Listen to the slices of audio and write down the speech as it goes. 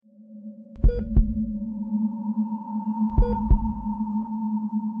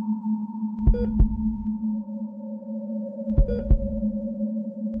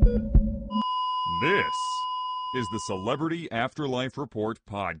is the Celebrity Afterlife Report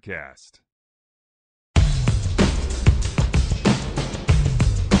podcast.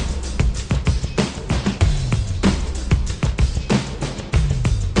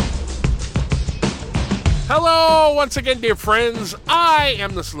 Hello, once again, dear friends. I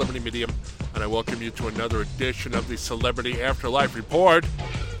am the Celebrity Medium, and I welcome you to another edition of the Celebrity Afterlife Report,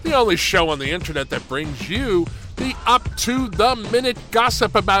 the only show on the internet that brings you the up-to-the-minute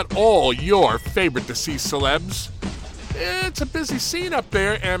gossip about all your favorite deceased celebs. It's a busy scene up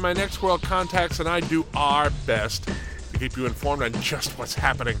there, and my Next World contacts and I do our best to keep you informed on just what's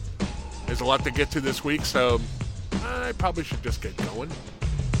happening. There's a lot to get to this week, so I probably should just get going.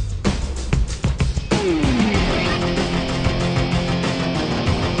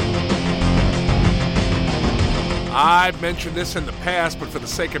 I've mentioned this in the past, but for the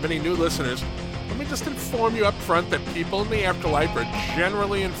sake of any new listeners, let me just inform you up front that people in the afterlife are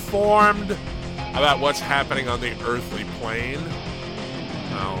generally informed about what's happening on the earthly plane.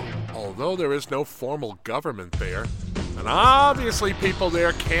 Now, although there is no formal government there, and obviously people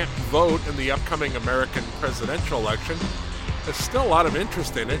there can't vote in the upcoming American presidential election, there's still a lot of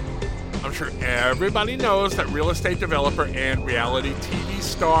interest in it. I'm sure everybody knows that real estate developer and reality TV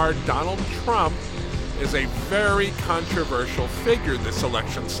star Donald Trump is a very controversial figure this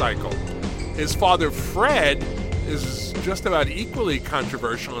election cycle. His father, Fred, is just about equally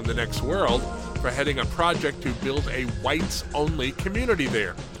controversial in the next world for heading a project to build a whites-only community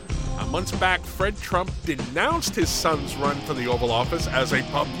there. Months back, Fred Trump denounced his son's run for the Oval Office as a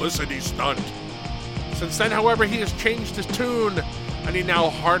publicity stunt. Since then, however, he has changed his tune, and he now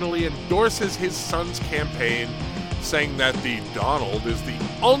heartily endorses his son's campaign, saying that the Donald is the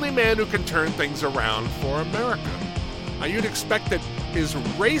only man who can turn things around for America. Now, you'd expect that his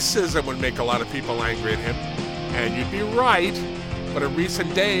racism would make a lot of people angry at him, and you'd be right, but in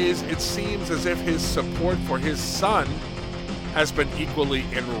recent days, it seems as if his support for his son has been equally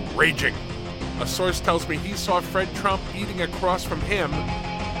enraging. A source tells me he saw Fred Trump eating across from him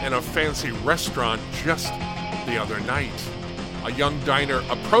in a fancy restaurant just the other night. A young diner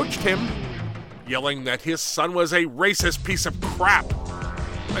approached him, yelling that his son was a racist piece of crap.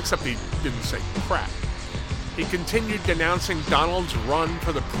 Except he didn't say crap. He continued denouncing Donald's run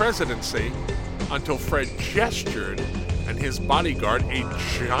for the presidency until Fred gestured and his bodyguard, a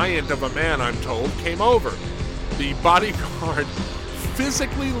giant of a man I'm told, came over. The bodyguard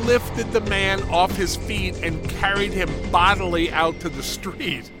physically lifted the man off his feet and carried him bodily out to the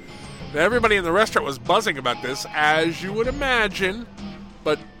street. Now, everybody in the restaurant was buzzing about this, as you would imagine,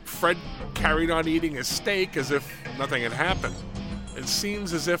 but Fred carried on eating his steak as if nothing had happened. It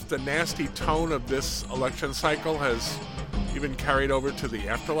seems as if the nasty tone of this election cycle has even carried over to the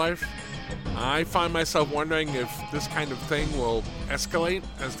afterlife. I find myself wondering if this kind of thing will escalate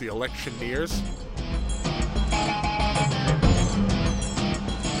as the election nears.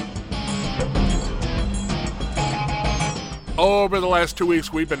 Over the last 2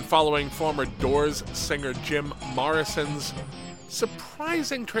 weeks, we've been following former Doors singer Jim Morrison's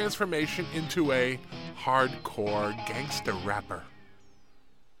surprising transformation into a hardcore gangster rapper.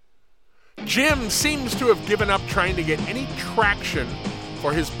 Jim seems to have given up trying to get any traction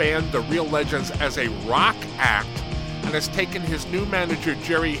for his band, The Real Legends, as a rock act, and has taken his new manager,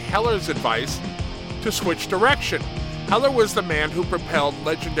 Jerry Heller's advice to switch direction. Heller was the man who propelled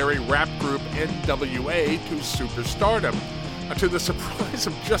legendary rap group NWA to superstardom. To the surprise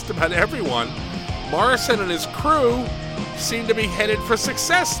of just about everyone, Morrison and his crew seem to be headed for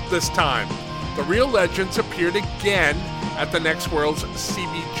success this time. The Real Legends appeared again at the Next World's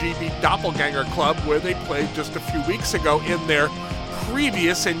CBGB Doppelganger Club, where they played just a few weeks ago in their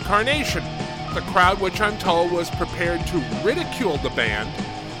previous incarnation. The crowd, which I'm told was prepared to ridicule the band,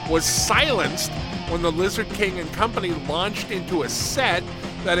 was silenced when the Lizard King and Company launched into a set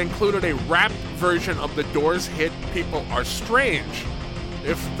that included a rap version of the Doors hit People Are Strange.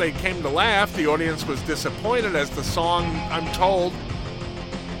 If they came to laugh, the audience was disappointed, as the song, I'm told,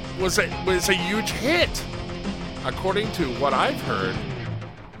 was a huge hit. According to what I've heard,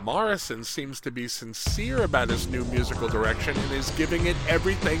 Morrison seems to be sincere about his new musical direction and is giving it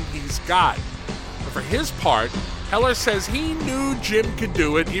everything he's got. But for his part, Heller says he knew Jim could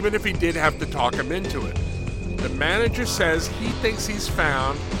do it, even if he did have to talk him into it. The manager says he thinks he's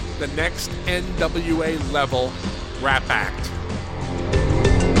found the next NWA level rap act.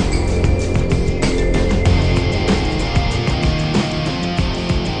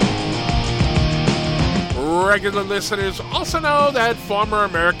 Regular listeners also know that former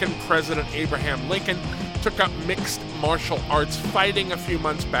American President Abraham Lincoln took up mixed martial arts fighting a few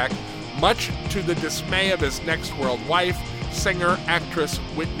months back, much to the dismay of his Next World wife, singer-actress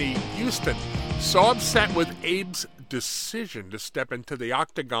Whitney Houston. So upset with Abe's decision to step into the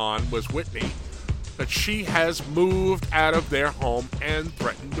octagon was Whitney that she has moved out of their home and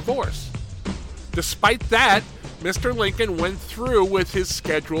threatened divorce. Despite that, Mr. Lincoln went through with his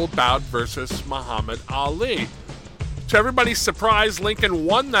scheduled bout versus Muhammad Ali. To everybody's surprise, Lincoln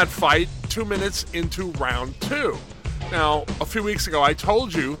won that fight 2 minutes into round 2. Now, a few weeks ago, I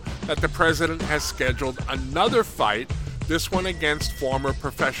told you that the president has scheduled another fight, this one against former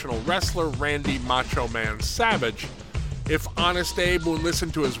professional wrestler Randy Macho Man Savage. If Honest Abe will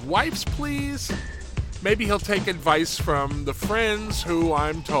listen to his wife's pleas, maybe he'll take advice from the friends who,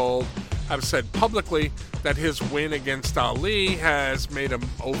 I'm told, have said publicly that his win against Ali has made him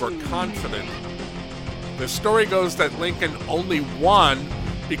overconfident. The story goes that Lincoln only won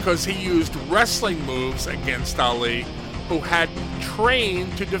because he used wrestling moves against Ali, who hadn't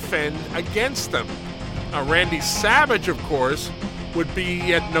trained to defend against them. Now, Randy Savage, of course, would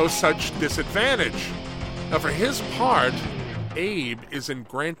be at no such disadvantage. Now, for his part, Abe isn't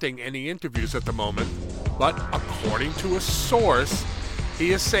granting any interviews at the moment, but according to a source,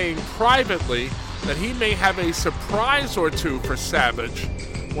 he is saying privately that he may have a surprise or two for Savage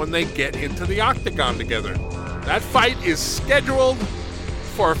when they get into the octagon together. That fight is scheduled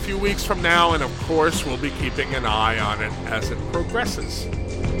for a few weeks from now, and of course we'll be keeping an eye on it as it progresses.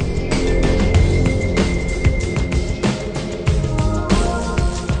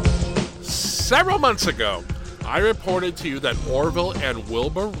 Several months ago, I reported to you that Orville and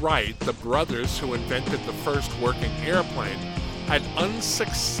Wilbur Wright, the brothers who invented the first working airplane, had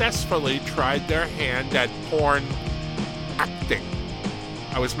unsuccessfully tried their hand at porn acting.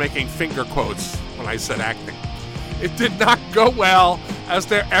 I was making finger quotes when I said acting. It did not go well, as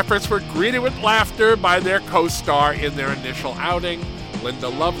their efforts were greeted with laughter by their co-star in their initial outing, Linda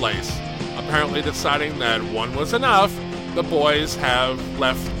Lovelace. Apparently deciding that one was enough, the boys have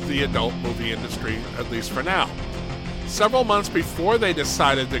left the adult movie industry, at least for now. Several months before they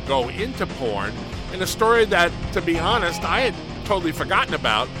decided to go into porn, in a story that, to be honest, I had totally forgotten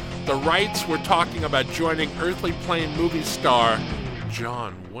about, the Wrights were talking about joining Earthly Plane movie star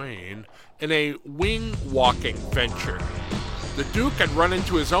John Wayne in a wing-walking venture. The Duke had run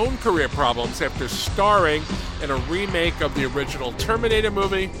into his own career problems after starring in a remake of the original Terminator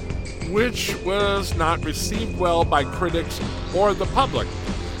movie, which was not received well by critics or the public.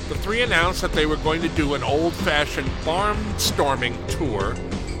 The three announced that they were going to do an old-fashioned barnstorming tour,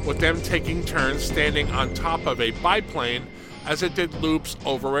 with them taking turns standing on top of a biplane as it did loops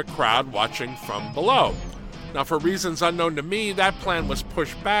over a crowd watching from below. Now, for reasons unknown to me, that plan was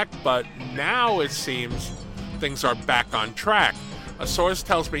pushed back, but now it seems things are back on track. A source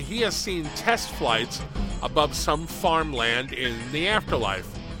tells me he has seen test flights above some farmland in the afterlife.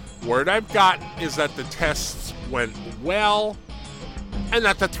 Word I've gotten is that the tests went well, and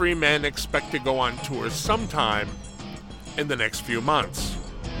that the three men expect to go on tour sometime in the next few months.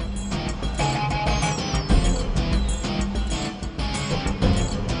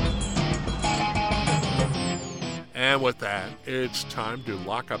 And with that, it's time to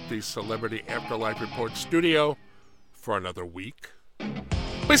lock up the Celebrity Afterlife Report studio for another week.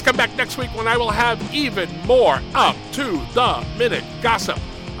 Please come back next week when I will have even more up-to-the-minute gossip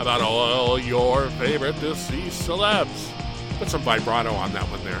about all your favorite deceased celebs. Put some vibrato on that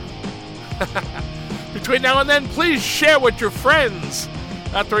one there. Between now and then, please share with your friends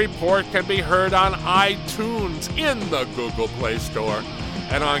that the report can be heard on iTunes, in the Google Play Store,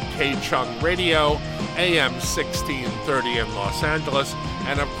 and on K-Chung Radio, AM 1630 in Los Angeles.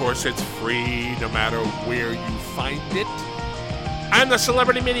 And of course, it's free no matter where you find it. I'm the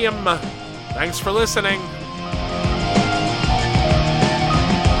Celebrity Medium. Thanks for listening.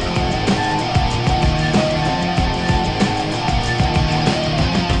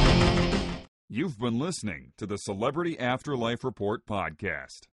 You've been listening to the Celebrity Afterlife Report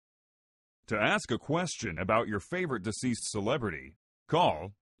podcast. To ask a question about your favorite deceased celebrity,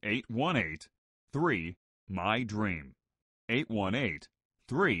 call 818-3-MY-DREAM.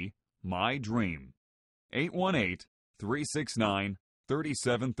 818-3-MY-DREAM.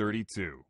 818-369-3732.